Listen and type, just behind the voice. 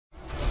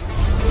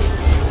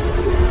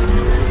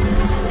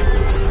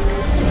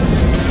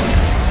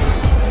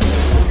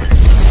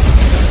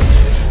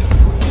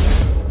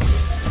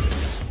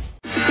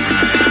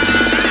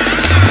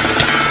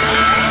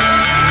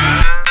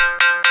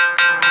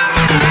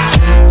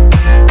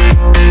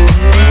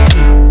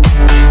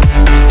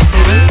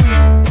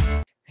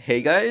Hey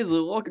guys,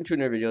 welcome to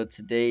another video.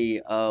 Today,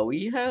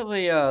 we have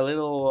a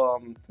little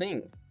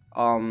thing.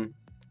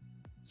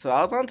 So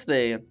I was on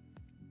today, and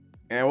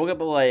I woke up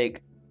at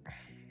like,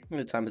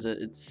 what time is it?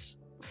 It's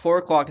 4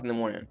 o'clock in the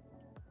morning,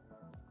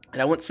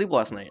 and I went to sleep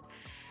last night.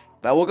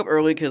 But I woke up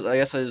early because I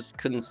guess I just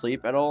couldn't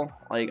sleep at all.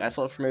 Like I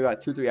slept for maybe about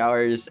 2-3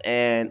 hours,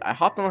 and I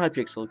hopped on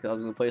Hypixel because I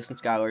was gonna play some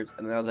Skywars,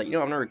 and then I was like, I'm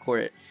gonna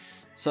record it.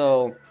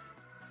 So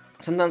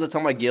sometimes I tell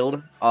my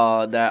guild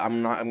that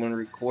I'm gonna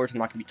record, so I'm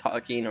not gonna be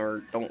talking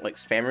or don't like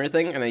spam or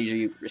anything, and I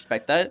usually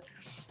respect that.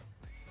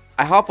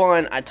 I hop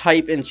on, I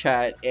type in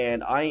chat,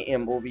 and I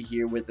am over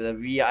here with the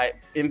VI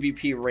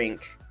MVP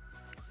rank.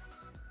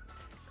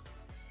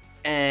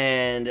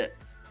 And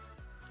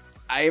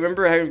I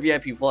remember having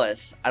VIP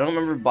plus. I don't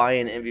remember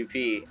buying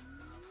MVP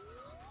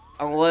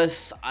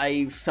unless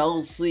I fell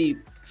asleep,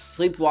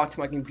 sleepwalked to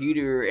my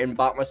computer, and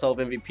bought myself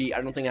MVP. I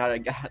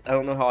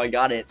don't know how I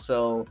got it.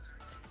 So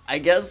I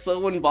guess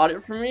someone bought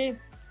it for me.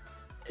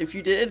 If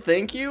you did,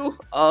 thank you.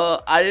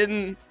 I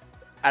didn't.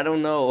 I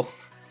don't know.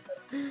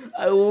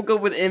 I woke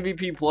up with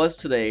MVP plus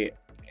today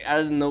out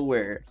of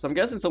nowhere. So I'm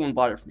guessing someone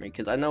bought it for me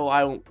because I know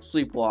I don't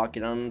sleepwalk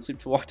and I don't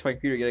sleepwalk to my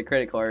computer to get a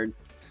credit card.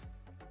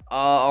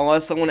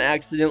 Unless someone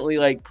accidentally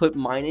like put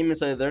my name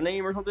instead of their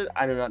name or something.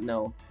 I do not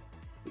know.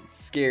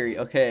 It's scary.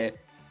 Okay.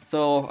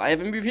 So I have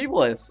MVP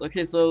plus.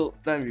 Okay, so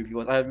not MVP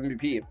plus, I have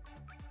MVP.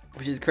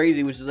 Which is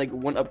crazy, which is like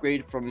one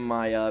upgrade from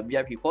my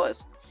VIP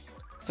plus.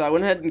 So I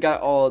went ahead and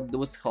got all the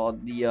what's it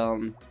called? The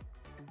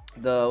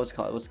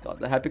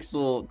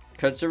Hypixel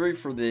credit server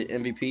for the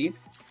MVP,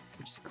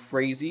 which is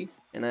crazy.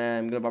 And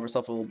I'm gonna buy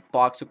myself a little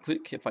box real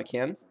quick if I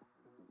can.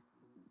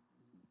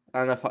 I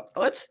don't know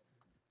if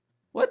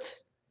what?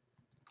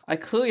 I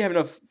clearly have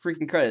enough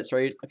freaking credits,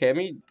 right? Okay, let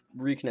me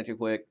reconnect real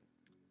quick.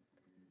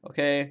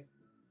 Okay,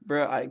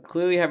 bro, I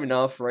clearly have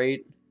enough,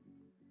 right?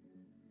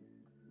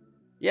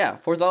 Yeah,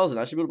 4,000.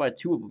 I should be able to buy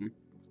 2 of them.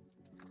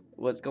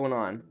 What's going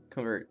on?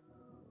 Convert.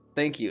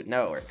 Thank you.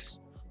 Now it works.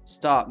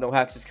 Stop. No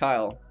hacks is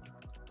Kyle.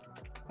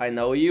 I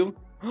know you.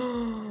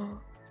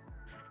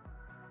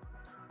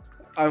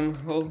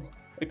 I'm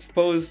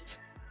exposed.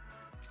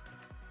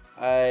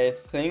 I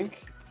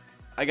think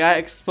I got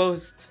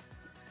exposed.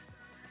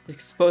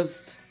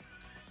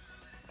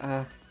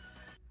 Hi,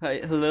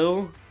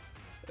 hello.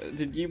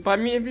 Did you buy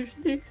me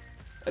MVP?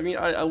 I mean,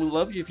 I would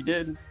love you if you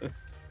did.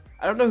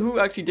 I don't know who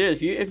actually did.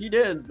 If you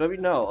did, let me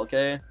know,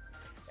 okay?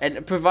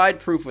 And provide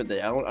proof with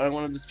it. I don't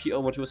want to just a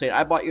bunch of people saying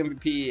I bought you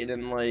MVP and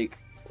then like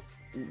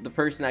the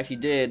person actually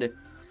did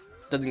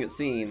doesn't get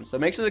seen. So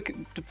make sure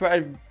to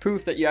provide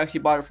proof that you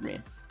actually bought it for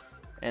me.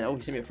 And oh,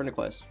 he sent me a friend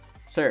request.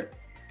 Sir,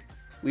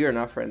 we are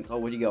not friends. Oh,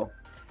 where'd he go?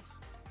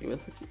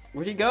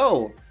 Where'd he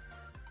go?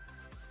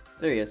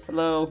 There he is.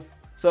 Hello.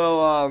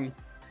 So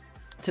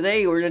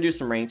today we're gonna do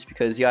some ranks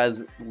because you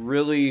guys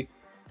really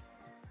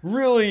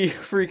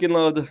freaking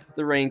loved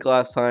the rank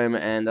last time,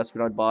 and that's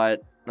when I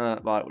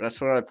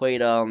that's when I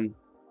played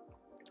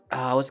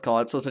what's it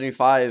called, episode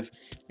 75,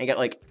 and got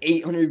like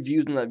 800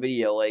 views in that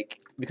video,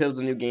 like because of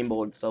the new game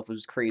mode and stuff, which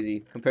is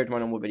crazy compared to my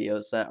normal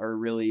videos that are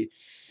really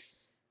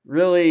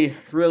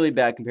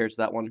bad compared to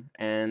that one.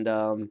 And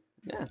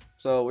yeah,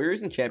 so we're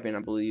using champion,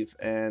 I believe,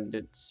 and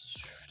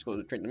let's go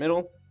to train in the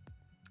middle.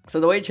 So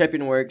the way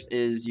champion works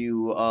is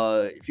you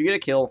if you get a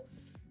kill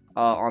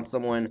on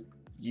someone,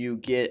 you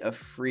get a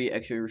free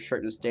extra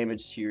sharpness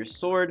damage to your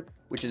sword,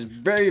 which is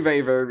very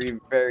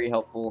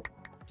helpful.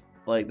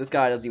 Like, this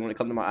guy doesn't even want to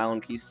come to my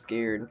island. He's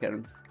scared. Look at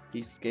him.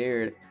 He's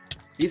scared.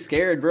 He's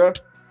scared, bro.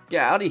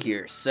 Get out of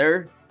here,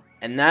 sir.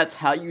 And that's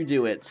how you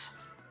do it.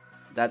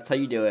 That's how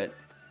you do it.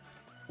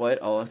 What?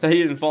 Oh, I thought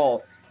he didn't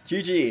fall.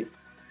 GG.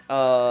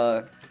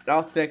 Now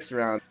the next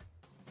round.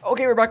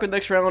 Okay, we're back with the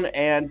next round,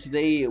 and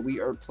today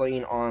we are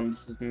playing on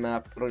this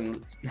map. I don't know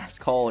what this map's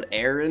called.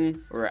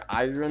 Iron or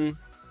Iron.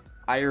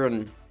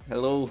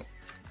 Hello.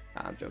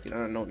 Nah, I'm joking. I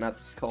don't know what map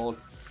this is called.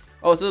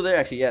 Oh, so there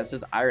actually, yeah, it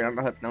says Iron. I don't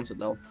know how to pronounce it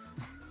though.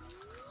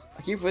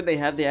 I keep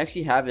forgetting they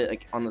actually have it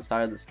like on the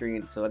side of the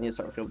screen, so I need to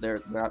start looking up their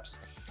maps.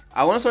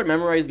 I want to start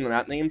memorizing the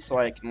map names so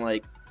I can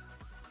like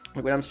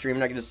when I'm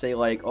streaming I can just say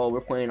like, oh,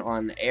 we're playing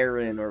on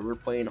Aaron, or we're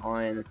playing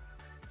on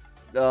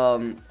I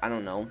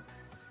don't know.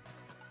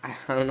 I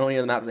don't know any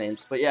of the map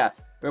names, but yeah,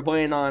 we're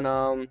playing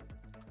on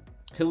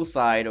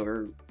Hillside,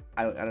 or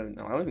I don't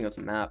know. I don't think that's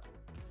a map.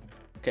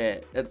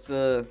 Okay, it's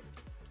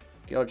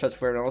get all the chests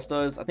before everyone else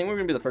does. I think we're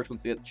gonna be the first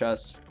ones to get the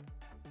chest.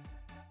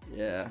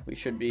 Yeah, we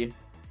should be.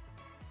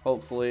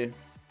 Hopefully.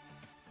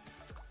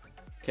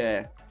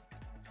 Okay.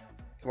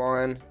 Come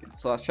on, get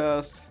this last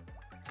chest.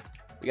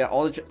 We got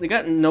all we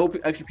got no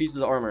extra pieces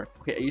of armor.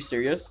 Okay, are you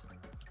serious?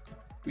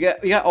 We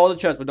got all the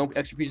chests, but no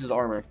extra pieces of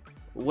armor.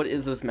 What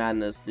is this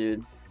madness,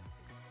 dude?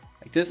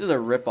 Like, this is a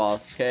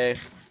ripoff. Okay.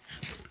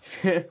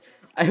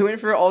 I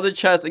went for all the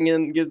chests and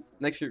then get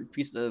an extra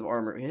piece of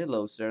armor.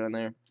 Hello, sir, down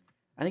there.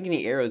 I didn't get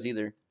any arrows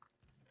either.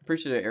 I'm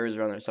pretty sure there are arrows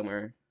around there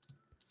somewhere.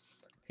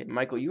 Okay,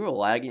 Michael, you were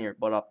lagging your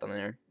butt up down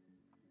there.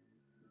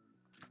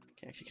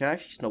 Okay, actually, can I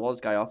actually snowball this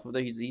guy off of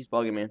there? He's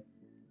bugging me.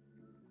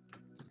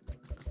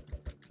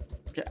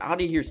 Get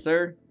out of here,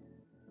 sir.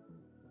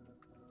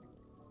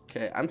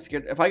 Okay, I'm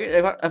scared. If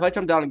I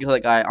jump down and kill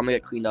that guy, I'm gonna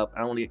get cleaned up. I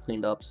don't want to get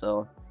cleaned up,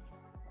 so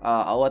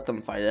I'll let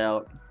them fight it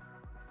out.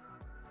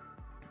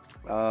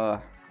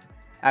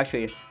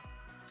 Actually,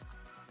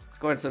 let's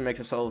go ahead and make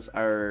ourselves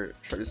our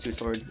Sharpness 2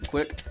 sword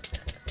quick.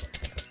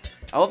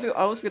 I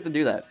always forget to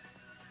do that.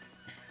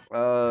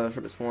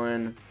 Sharpness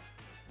 1,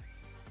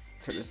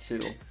 Sharpness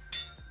 2,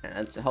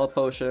 and it's a health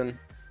potion.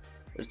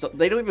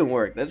 They don't even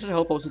work. Those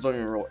health potions don't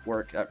even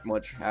work that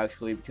much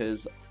actually,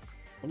 because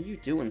what are you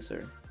doing,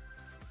 sir?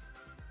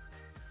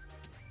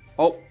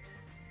 Oh,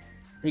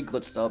 he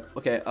glitched up.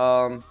 Okay,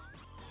 oh,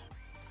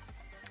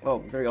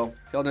 there we go.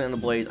 Skeleton in the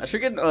blaze. I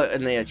should get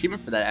an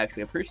achievement for that,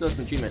 actually. I'm pretty sure that's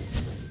an achievement.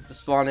 To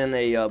spawn in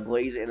a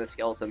blaze and a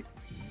skeleton.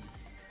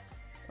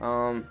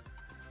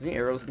 Any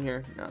arrows in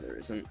here? No, there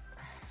isn't.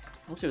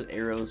 I wish there was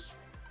arrows.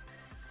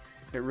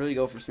 I could really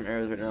go for some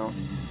arrows right now.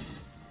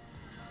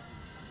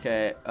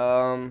 Okay,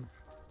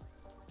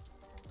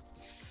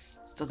 this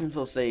doesn't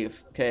feel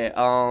safe. Okay,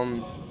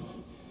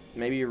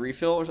 maybe a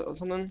refill or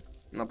something?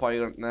 I'm probably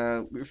gonna,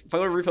 nah, if I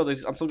go to refill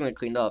this, I'm still gonna get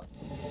cleaned up.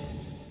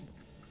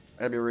 I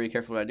gotta be really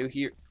careful what I do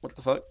here. What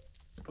the fuck?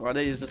 Why did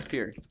they just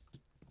disappear?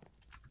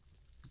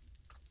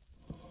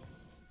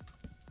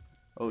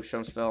 Oh,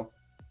 Shums fell.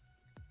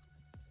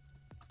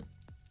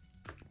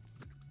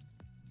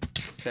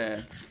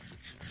 Okay.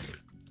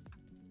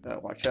 Gotta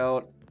watch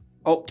out.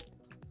 Oh!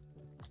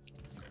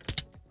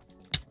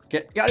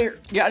 Get out of here!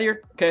 Get out of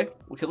here! Okay,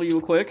 we'll kill you real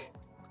quick.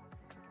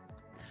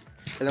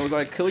 And then we're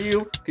gonna kill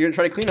you. You're gonna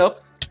try to clean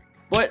up.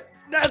 But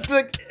that's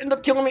gonna end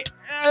up killing me.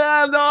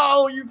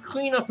 No! You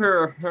clean up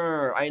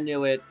her. I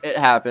knew it. It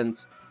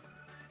happens.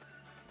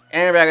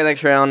 And we're back in the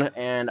next round.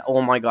 And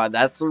oh my god,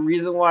 that's the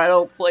reason why I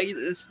don't play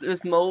this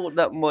mode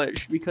that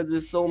much. Because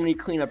there's so many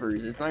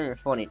cleanuppers. It's not even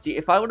funny. See,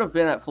 if I would have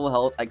been at full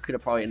health, I could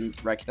have probably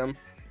wrecked him.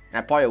 And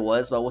I probably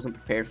was, but I wasn't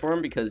prepared for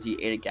him because he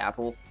ate a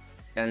gapple.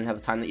 And I didn't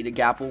have time to eat a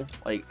gapple.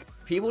 Like,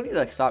 people need to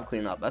like, stop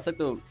cleaning up. That's like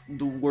the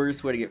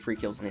worst way to get free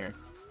kills in here.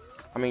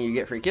 I mean, you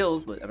get free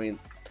kills, but I mean,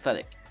 it's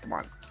pathetic. Come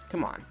on.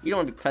 Come on. You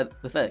don't want to be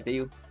pathetic, do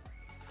you?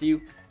 Do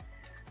you?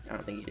 I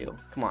don't think you do.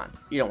 Come on.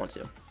 You don't want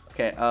to.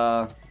 Okay,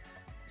 let's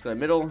go to the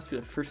middle. Let's do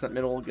the first in that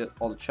middle, get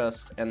all the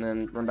chests, and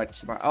then run back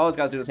to my. Oh, this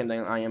guy's doing the same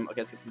thing I am.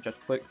 Okay, let's get some chests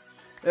quick.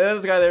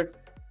 There's a guy there.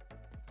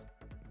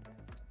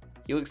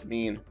 He looks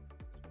mean.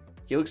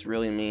 He looks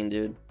really mean,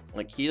 dude.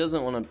 Like, he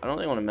doesn't want to. I don't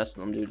really want to mess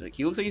with him, dude. Like,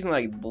 he looks like he's gonna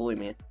like bully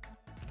me.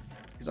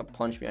 He's gonna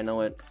punch me. I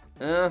know it.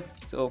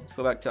 So let's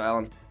go back to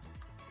Island.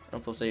 I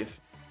don't feel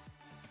safe.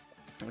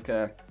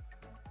 Okay.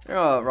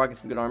 Rocking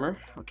some good armor.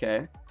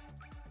 Okay.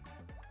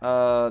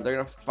 They're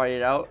gonna fight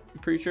it out. I'm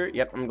pretty sure.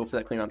 Yep, I'm gonna go for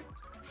that cleanup.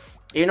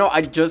 You know,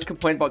 I just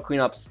complained about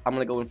cleanups. I'm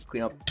gonna go in for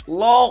cleanup.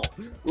 LOL!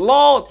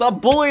 LOL!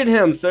 Stop bullying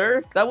him,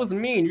 sir! That was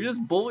mean. You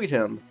just bullied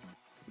him.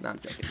 Nah, I'm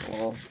joking.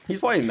 LOL. He's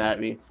probably mad at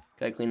me.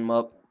 Can I clean him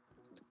up?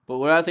 But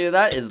what I say to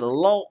that is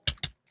LOL.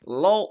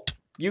 LOL.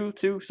 You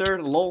too, sir.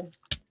 LOL.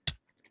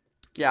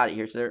 Get out of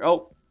here, sir.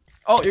 Oh.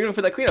 Oh, you're gonna go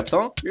for that cleanup,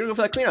 huh? You're gonna go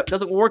for that cleanup.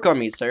 Doesn't work on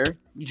me, sir.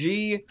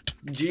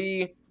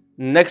 GG.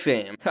 Next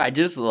game. I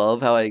just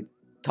love how I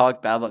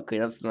talk bad about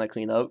cleanups and I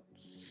clean up.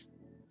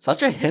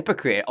 Such a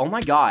hypocrite. Oh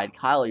my god,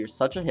 Kyle, you're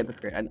such a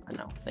hypocrite. I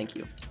know. Thank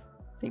you.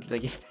 Thank you,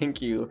 thank you,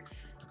 thank you.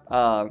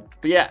 But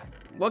yeah,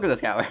 welcome to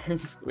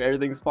Skywars, where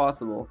everything's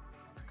possible.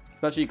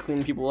 Especially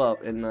cleaning people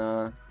up in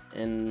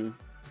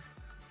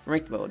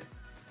ranked mode.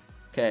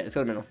 Okay, let's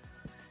go to middle.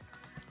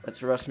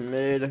 Let's rush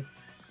mid.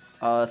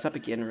 This map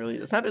again, really.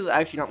 This map is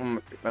actually not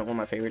one of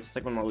my favorites. It's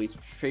like one of my least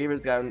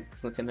favorites. Got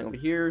the same thing over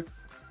here.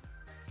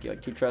 Let's get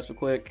like 2 chests real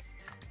quick.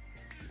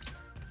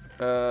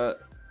 Oh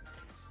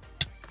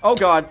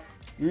god.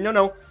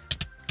 No.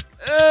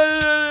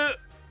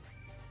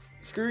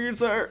 Screw you,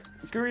 sir.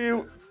 Screw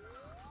you.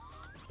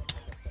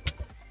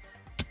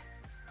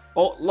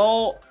 Oh,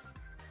 lol.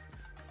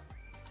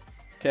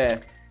 Okay.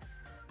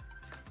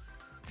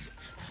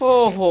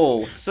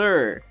 Oh,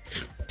 sir.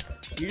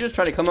 You just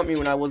tried to come at me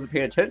when I wasn't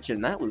paying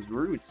attention. That was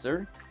rude,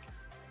 sir.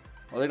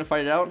 Are they gonna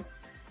fight it out?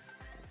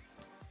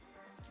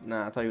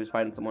 Nah, I thought he was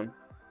fighting someone.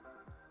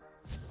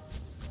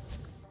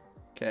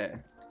 Okay.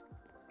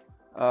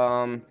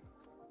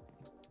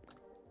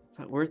 Is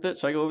that worth it?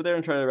 Should I go over there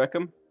and try to wreck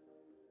him?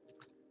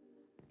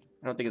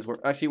 I don't think it's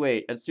worth. Actually,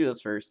 wait. Let's do this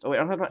first. Oh wait,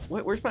 I don't have my.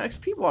 Wait, where's my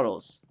XP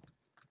bottles?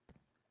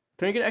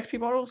 Can I get XP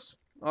bottles?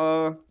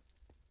 Come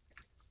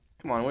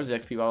on. Where's the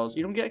XP bottles?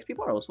 You don't get XP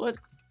bottles. What?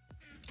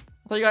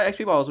 I thought you got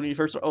XP bottles when you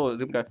first. Oh,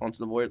 the guy fell into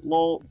the void.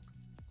 Lol.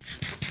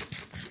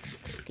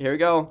 Okay, here we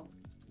go.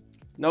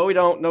 No, we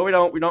don't. No, we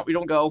don't. We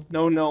don't go.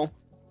 No.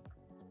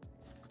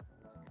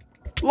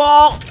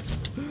 LOL.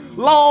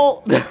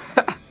 LOL.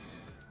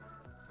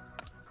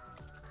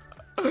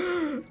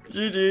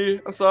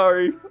 GG. I'm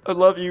sorry. I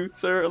love you,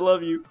 sir. I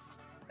love you.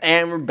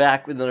 And we're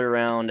back with another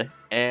round.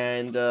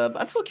 And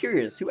I'm so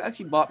curious. Who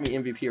actually bought me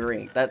MVP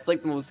rank? That's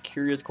like the most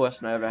curious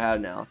question I ever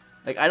had now.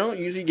 Like, I don't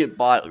usually get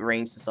bought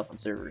ranks and stuff on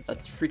servers.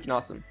 That's freaking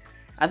awesome.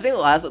 I think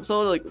last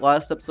episode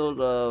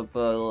of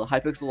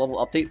Hypixel level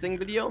update thing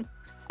video,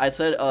 I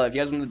said if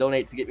you guys want to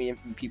donate to get me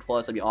MVP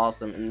plus, that'd be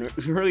awesome.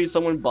 And really,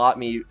 someone bought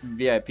me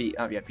VIP,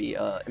 not VIP.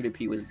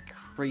 MVP was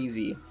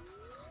crazy.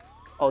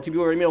 Oh, 2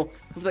 people are in the middle.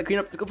 Go for that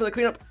cleanup. Go for that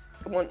cleanup.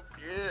 Come on.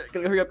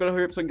 Gotta hurry up. Gotta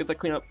hurry up so I can get that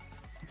cleanup.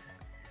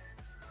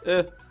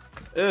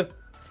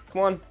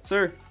 Come on,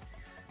 sir.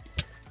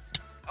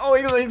 Oh,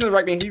 he's gonna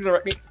wreck me. He's gonna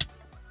wreck me.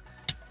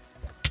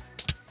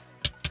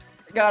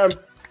 Got him.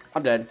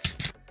 I'm dead.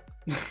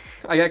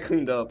 I got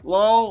cleaned up.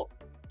 Lol.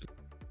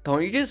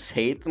 Don't you just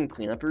hate them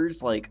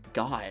cleanuppers? Like,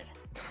 God.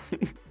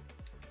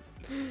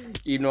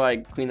 Even though I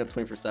clean up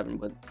 24/7,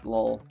 but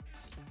lol.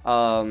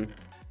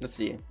 Let's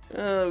see. We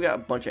got a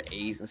bunch of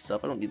eggs and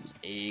stuff. I don't need those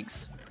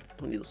eggs.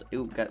 Don't need those.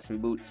 Ooh, got some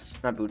boots.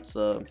 Not boots.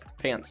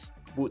 Pants.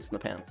 Boots in the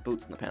pants.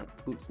 Boots in the pants.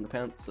 Boots in the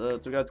pants. So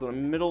we guys go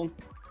in the middle.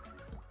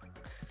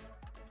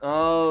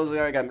 Oh,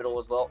 so I got middle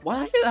as well.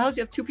 Why? How does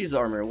he have 2 pieces of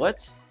armor?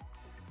 What?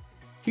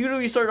 He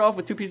literally started off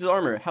with 2 pieces of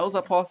armor. How is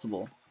that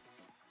possible?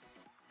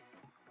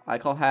 I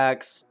call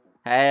hacks.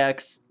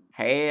 Hacks.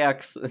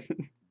 Hacks.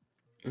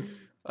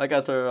 I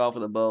got started off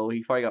with a bow.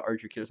 He probably got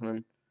archer kit or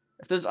something.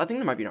 If there's, I think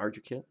there might be an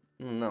archer kit.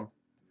 I don't know.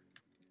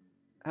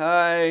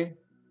 Hi.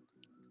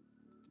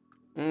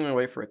 I'm gonna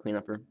wait for a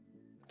cleanupper.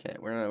 Okay,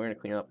 we're gonna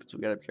clean up, so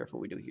we gotta be careful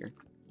what we do here.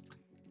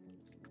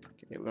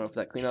 Okay, we're going for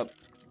that cleanup.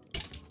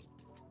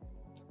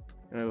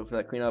 Gonna go for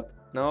that cleanup.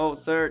 No,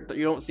 sir,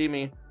 you don't see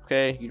me.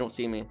 Okay, you don't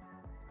see me.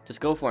 Just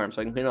go for him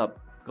so I can clean up.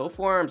 Go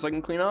for him so I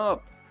can clean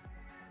up.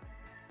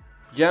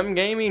 Gem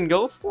Gaming,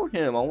 go for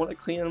him. I want to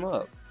clean him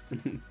up.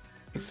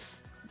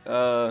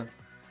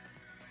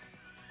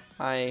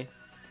 Hi.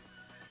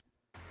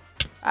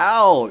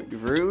 Ow, you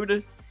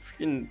rude.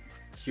 Freaking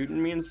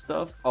shooting me and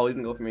stuff. Oh, he's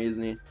gonna go for me,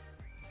 isn't he?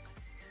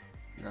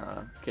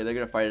 Nah. Okay, they're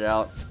gonna fight it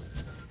out.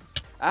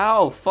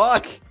 Ow,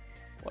 fuck.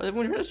 Why is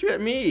everyone trying to shoot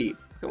at me?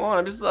 Come on,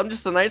 I'm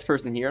just a nice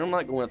person here. I'm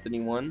not going after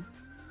anyone.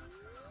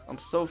 I'm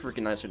so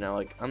freaking nice right now.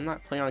 Like, I'm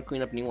not planning on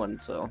cleaning up anyone,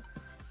 so.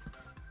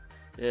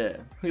 Yeah.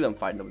 Look at them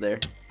fighting over there.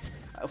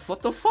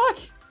 What the fuck?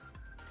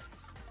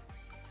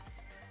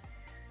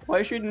 Why are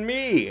you shooting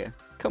me?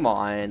 Come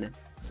on.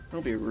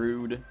 Don't be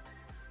rude.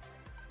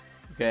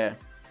 Okay.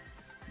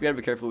 We gotta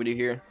be careful what we do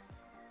here.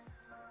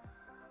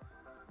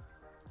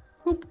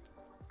 Whoop.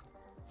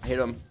 I hit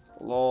him.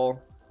 Lol.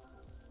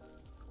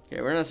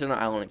 Okay, we're gonna sit on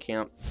an island and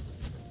camp.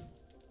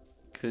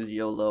 Cause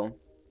YOLO.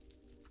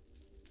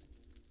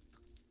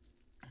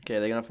 Okay,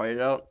 they're gonna fight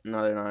it out?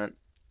 No, they're not.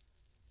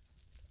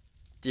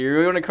 Do you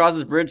really want to cross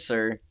this bridge,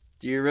 sir?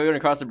 Do you really want to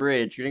cross the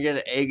bridge? You're gonna get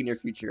an egg in your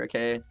future,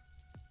 okay?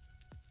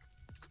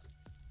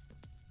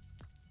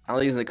 I don't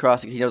think he's gonna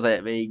cross it. He knows I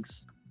have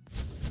eggs.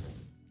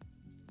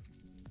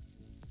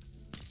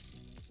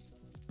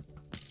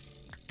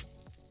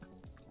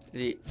 Is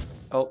he?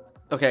 Oh,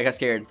 okay. I got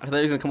scared. I thought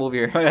he was gonna come over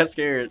here. I got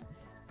scared.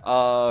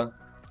 Are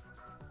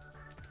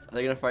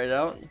they gonna fight it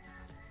out?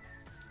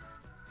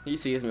 He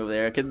sees me over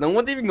there. Cause no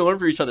one's even going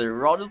for each other.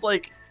 We're all just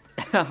like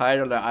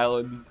hiding on their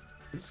islands.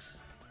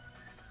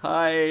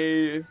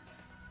 Hi.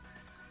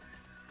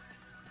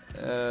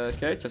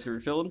 Okay, chest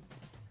refilled.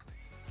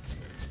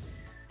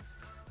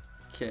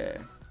 Okay.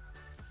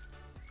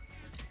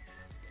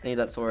 I need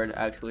that sword,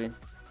 actually.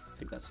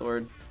 Take that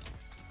sword.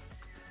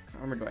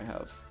 What armor do I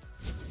have?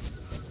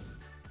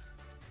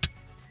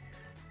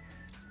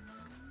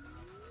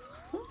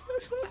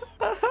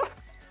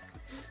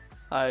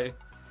 Hi.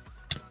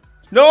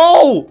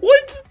 No!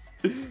 What?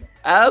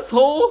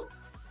 Asshole?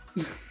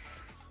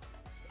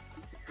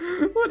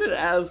 What an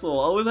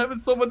asshole. I was having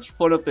so much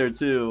fun up there,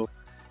 too.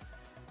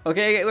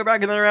 Okay, we're back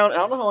in another round. I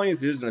don't know how long this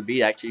video is going to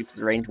be, actually, for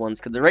the ranked ones,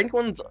 because the ranked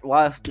ones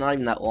last not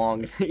even that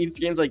long. Each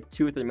game's like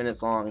 2 or 3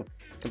 minutes long,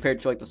 compared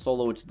to like the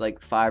solo, which is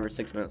like 5 or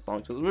 6 minutes long.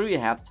 So it's literally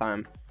half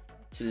time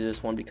to do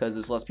this one, because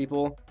there's less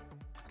people,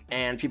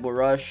 and people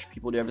rush,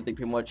 people do everything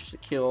pretty much to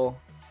kill.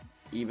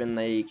 Even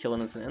they kill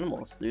innocent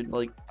animals, dude.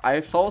 Like, I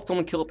saw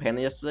someone kill a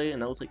panda yesterday,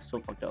 and that was like so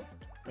fucked up.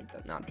 Like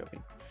that. Nah, I'm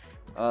joking.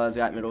 There's a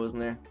guy at middle, isn't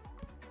there?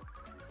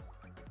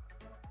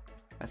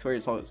 I swear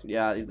he's all.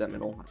 Yeah, he's that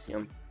middle. I see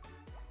him.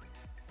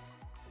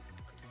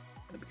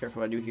 Gotta be careful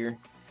what I do here.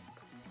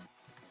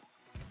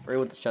 Right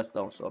with this chest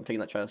though, so I'm taking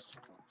that chest.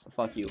 So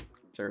fuck you,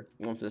 sir.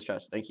 I'm going for this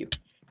chest. Thank you.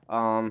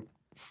 Are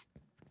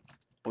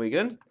we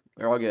good?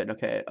 We're all good.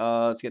 Okay.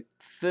 Let's get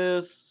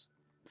this.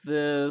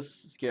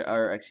 Let's get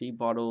our XP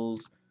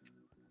bottles.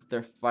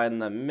 They're fighting in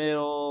the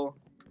middle.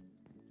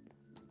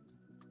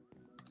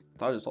 I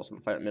thought I just saw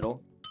someone fight in the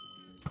middle.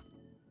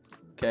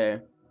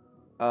 Okay.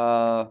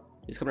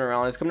 He's coming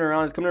around. He's coming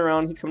around. He's coming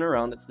around. He's coming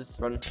around. Let's just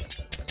run.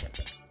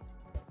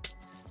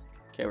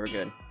 Okay, we're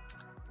good.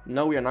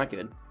 No, we are not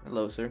good.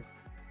 Hello, sir.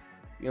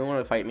 You don't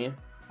want to fight me.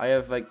 I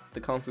have like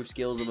the kung fu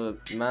skills of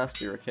a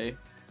master. Okay.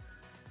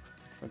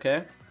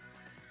 Okay.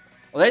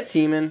 Well, they're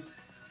teaming.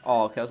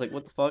 Oh, okay. I was like,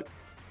 what the fuck?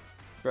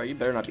 Bro, you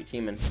better not be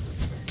teaming.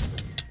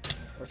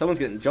 Or someone's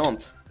getting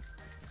jumped.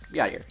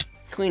 Get out of here.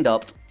 Cleaned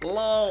up.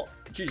 Lol.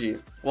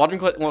 GG.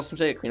 Want some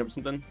say clean up or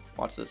something?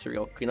 Watch this. Here we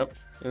go. Clean up.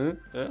 Is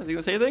he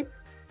gonna say anything?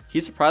 He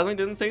surprisingly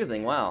didn't say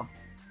anything. Wow.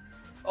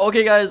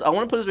 Okay, guys. I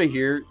want to put this right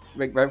here,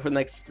 right before the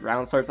next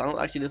round starts. I don't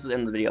actually. This is the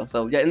end of the video.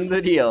 So yeah, end of the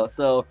video.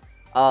 So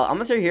I'm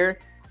gonna say here,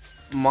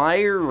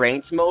 my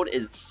ranked mode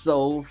is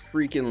so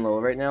freaking low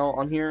right now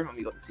on here. Let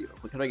me go see real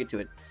quick. How do I get to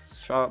it?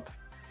 Shop.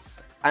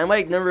 I'm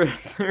like number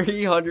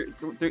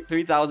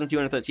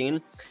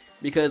 3,213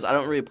 because I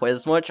don't really play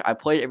this much. I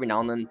play it every now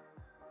and then.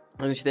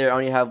 As you see there, I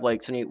only have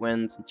like 78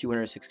 wins and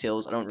 206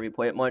 kills. I don't really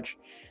play it much.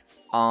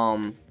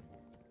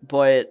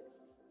 But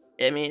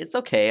I mean, it's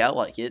okay. I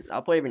like it.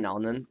 I'll play every now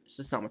and then. It's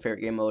just not my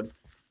favorite game mode.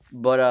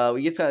 But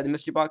we just got the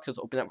mystery box. Let's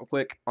open that real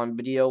quick on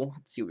video.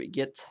 Let's see what we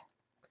get.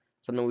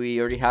 Something we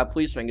already have,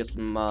 please, so I can get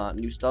some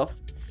new stuff.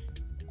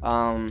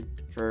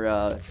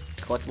 For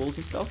collectibles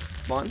and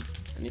stuff. Come on.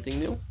 Anything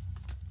new?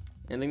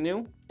 Anything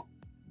new?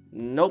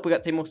 Nope, we got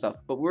the same old stuff.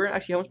 But we're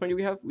actually, how much money do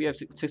we have? We have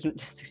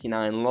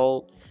 669.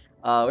 Lol.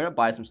 We're gonna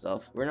buy some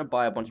stuff. We're gonna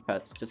buy a bunch of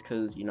pets just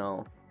because, you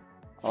know,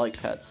 I like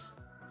pets.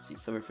 Let's see,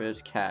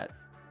 silverfish, cat.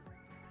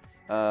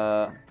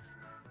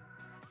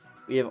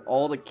 We have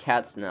all the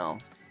cats now.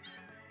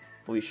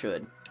 We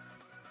should.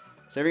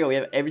 So there we go. We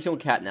have every single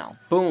cat now.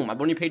 Boom!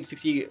 I've only paid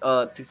 60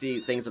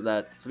 things of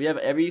that. So we have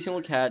every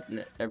single cat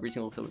and every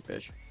single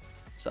silverfish.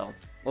 So,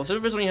 well,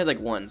 silverfish only has like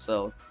one.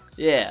 So,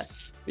 yeah.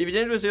 If you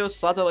did enjoy this video,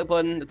 slap that like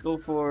button. Let's go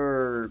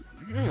for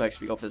next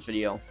we go for this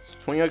video.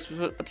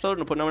 20x episode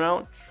and I'll put another one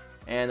out.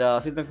 And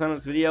see you next time in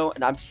this video.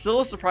 And I'm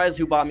still surprised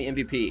who bought me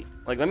MVP.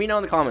 Like, let me know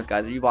in the comments,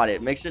 guys, if you bought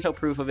it. Make sure to show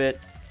proof of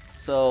it,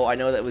 so I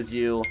know that was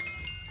you.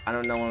 I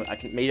don't know.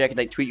 Maybe I could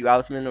like tweet you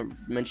out something or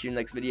mention you in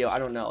the next video. I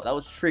don't know. That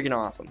was freaking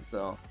awesome.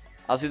 So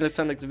I'll see you next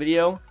time next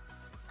video.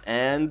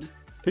 And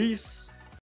peace.